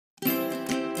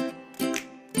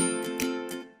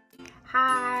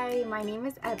Hi, my name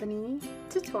is Ebony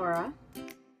Tutora.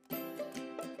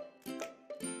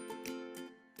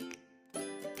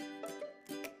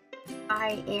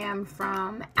 I am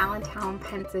from Allentown,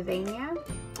 Pennsylvania.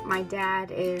 My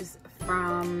dad is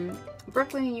from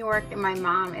Brooklyn, New York, and my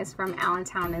mom is from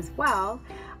Allentown as well.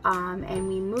 And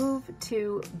we moved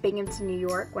to Binghamton, New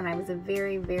York when I was a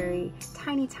very, very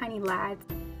tiny lad.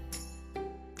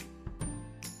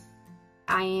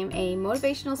 I am a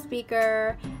motivational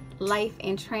speaker, life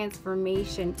and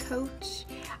transformation coach.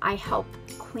 I help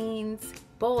queens,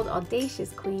 bold,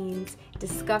 audacious queens,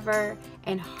 discover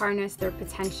and harness their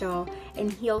potential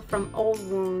and heal from old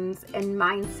wounds and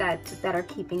mindsets that are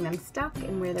keeping them stuck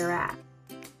in where they're at.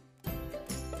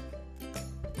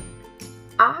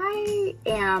 I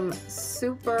am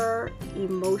super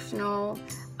emotional.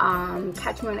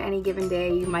 Catch me on any given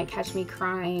day, you might catch me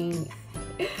crying.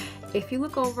 If you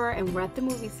look over and we're at the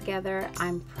movies together,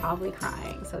 I'm probably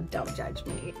crying, so don't judge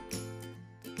me.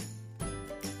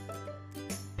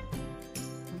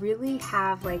 Really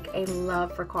have like a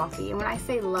love for coffee, and when I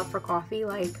say love for coffee,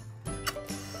 like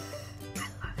I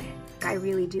love it. Like, I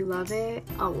really do love it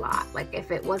a lot. Like if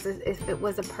it was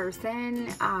a person,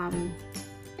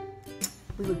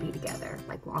 we would be together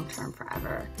like long term,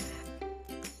 forever.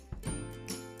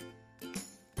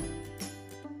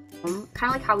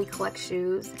 Kind of like how we collect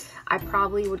shoes, I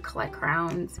probably would collect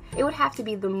crowns. It would have to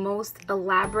be the most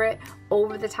elaborate,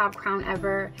 over-the-top crown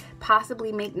ever,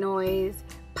 possibly make noise,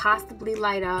 possibly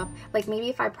light up. Like maybe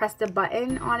if I pressed a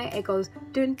button on it, it goes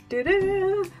dun dun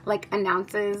dun, like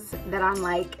announces that I'm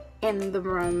like in the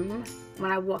room when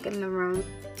I walk in the room.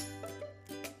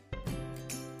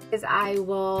 I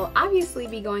will obviously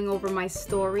be going over my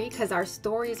story, because our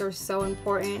stories are so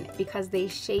important because they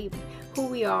shape who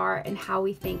we are and how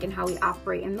we think and how we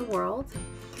operate in the world.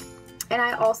 And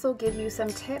I also give you some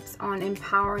tips on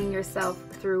empowering yourself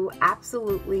through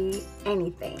absolutely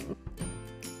anything.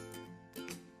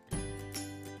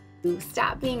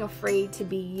 Stop being afraid to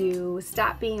be you.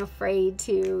 Stop being afraid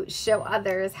to show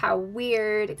others how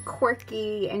weird,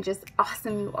 quirky, and just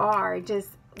awesome you are. Just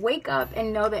wake up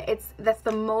and know that that's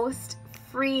the most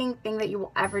freeing thing that you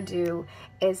will ever do,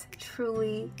 is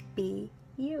truly be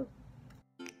you.